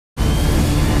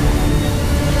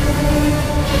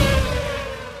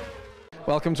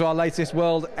Welcome to our latest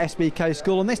World SBK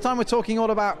school, and this time we're talking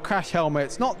all about crash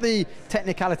helmets, not the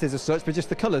technicalities as such, but just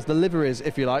the colours, the liveries,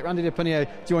 if you like. Randy de Puniet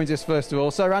joins us first of all.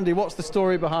 So Randy, what's the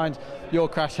story behind your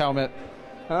crash helmet?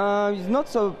 It's not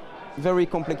so very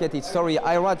complicated story.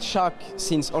 I ride Shark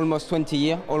since almost 20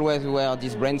 years, always wear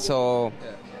this brand, so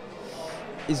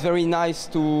it's very nice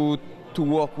to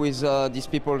work with these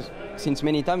people since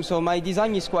many times. So my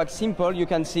design is quite simple. You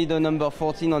can see the number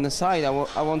 14 on the side.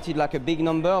 I wanted like a big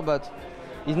number, but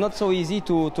it's not so easy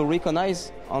to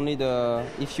recognize. Only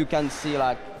if you can see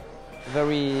like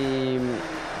the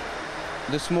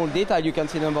small detail, you can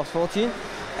see number 14.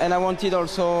 And I wanted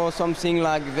also something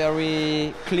like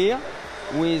very clear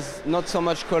with not so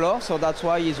much color. So that's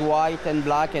why it's white and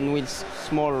black and with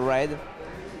small red.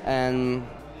 And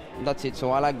that's it.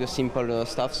 So I like the simple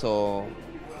stuff. So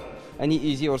and it's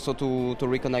easy also to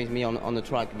recognize me on the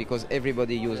track, because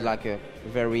everybody use like a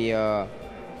very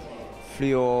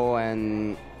fluo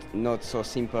and not so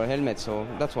simple helmet, so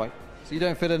that's why. So you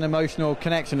don't feel an emotional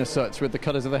connection as such with the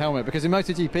colours of the helmet, because in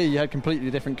MotoGP you had completely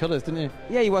different colours, didn't you?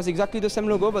 Yeah, it was exactly the same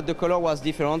logo, but the color was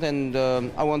different, and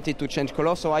I wanted to change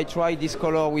color, so I tried this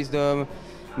color with the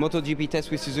MotoGP test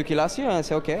with Suzuki last year, and I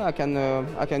said, okay, I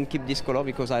can keep this color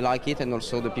because I like it, and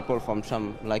also the people from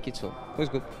Cham like it, so it was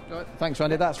good. Right. Thanks,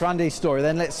 Randy. That's Randy's story.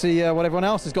 Then let's see what everyone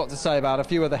else has got to say about a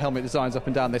few other helmet designs up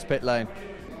and down this pit lane.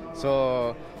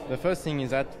 So the first thing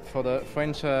is that for the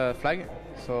French flag,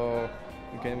 so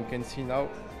you can see now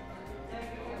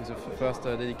the first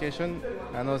dedication.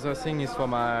 Another thing is for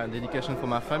my dedication for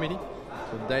my family,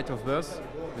 so date of birth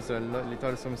with a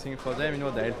little something for them. You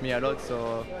know, they help me a lot,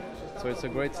 so it's a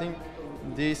great thing.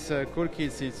 This cool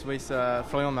kid is with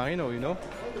Florian Marino. You know,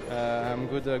 I'm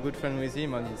a good friend with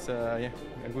him, and it's a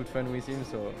good friend with him.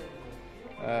 So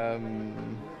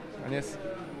and yes,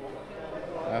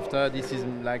 after this is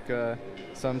like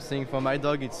something for my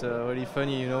dog. It's really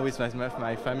funny, you know, with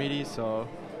my family. So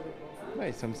yeah,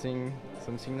 it's something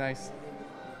nice.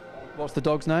 What's the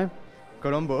dog's name?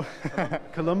 Colombo.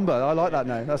 Colombo. I like that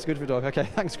name. That's good for a dog. Okay,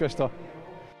 thanks, Christophe.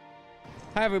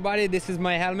 Hi everybody, this is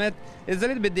my helmet. It's a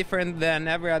little bit different than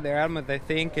every other helmet, I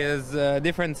think. It's a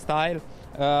different style.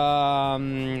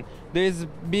 There's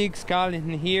big skull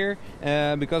in here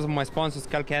because of my sponsor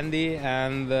Skull Candy,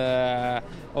 and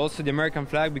also the American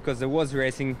flag because I was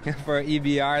racing for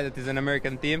EBR, that is an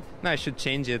American team. Now I should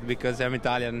change it because I'm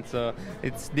Italian, so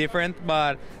it's different.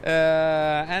 But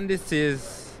and this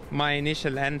is my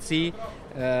initial NC,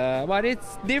 but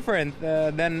it's different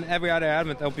than every other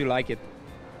helmet. I hope you like it.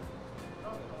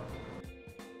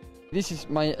 This is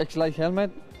my X-Lite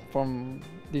helmet from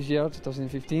this year,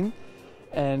 2015,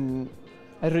 and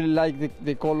I really like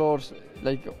the colors,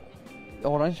 like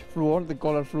orange fluor, the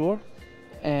color fluor,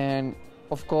 and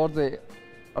of course the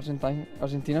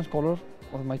Argentina's color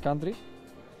of my country.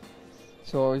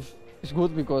 So it's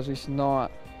good because it's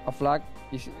not a flag,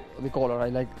 it's the color. I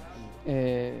like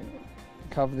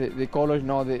have the colors,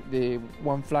 not the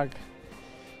one flag.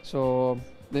 So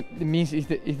the means is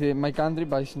my country,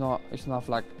 but it's not a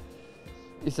flag.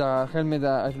 It's a helmet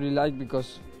that I really like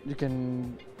because you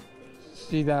can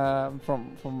see that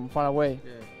from far away.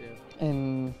 Yeah.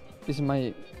 And this is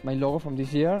my logo from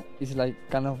this year. It's like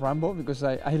kind of Rambo because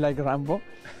I like Rambo.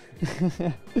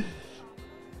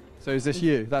 So is this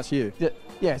you? That's you?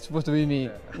 Yeah, it's supposed to be me.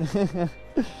 Yeah.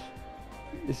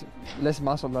 It's less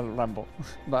muscle than Rambo,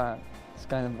 but it's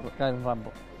kind of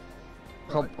Rambo.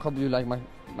 Hope you like my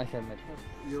helmet.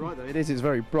 You're right though, it is, it's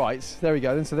very bright. There we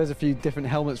go then, so there's a few different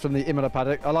helmets from the Imola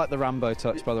paddock. I like the Rambo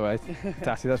touch, by the way.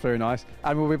 Tassie, that's very nice.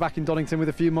 And we'll be back in Donington with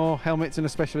a few more helmets in a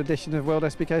special edition of World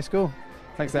SBK School.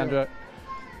 Thanks, Leandro.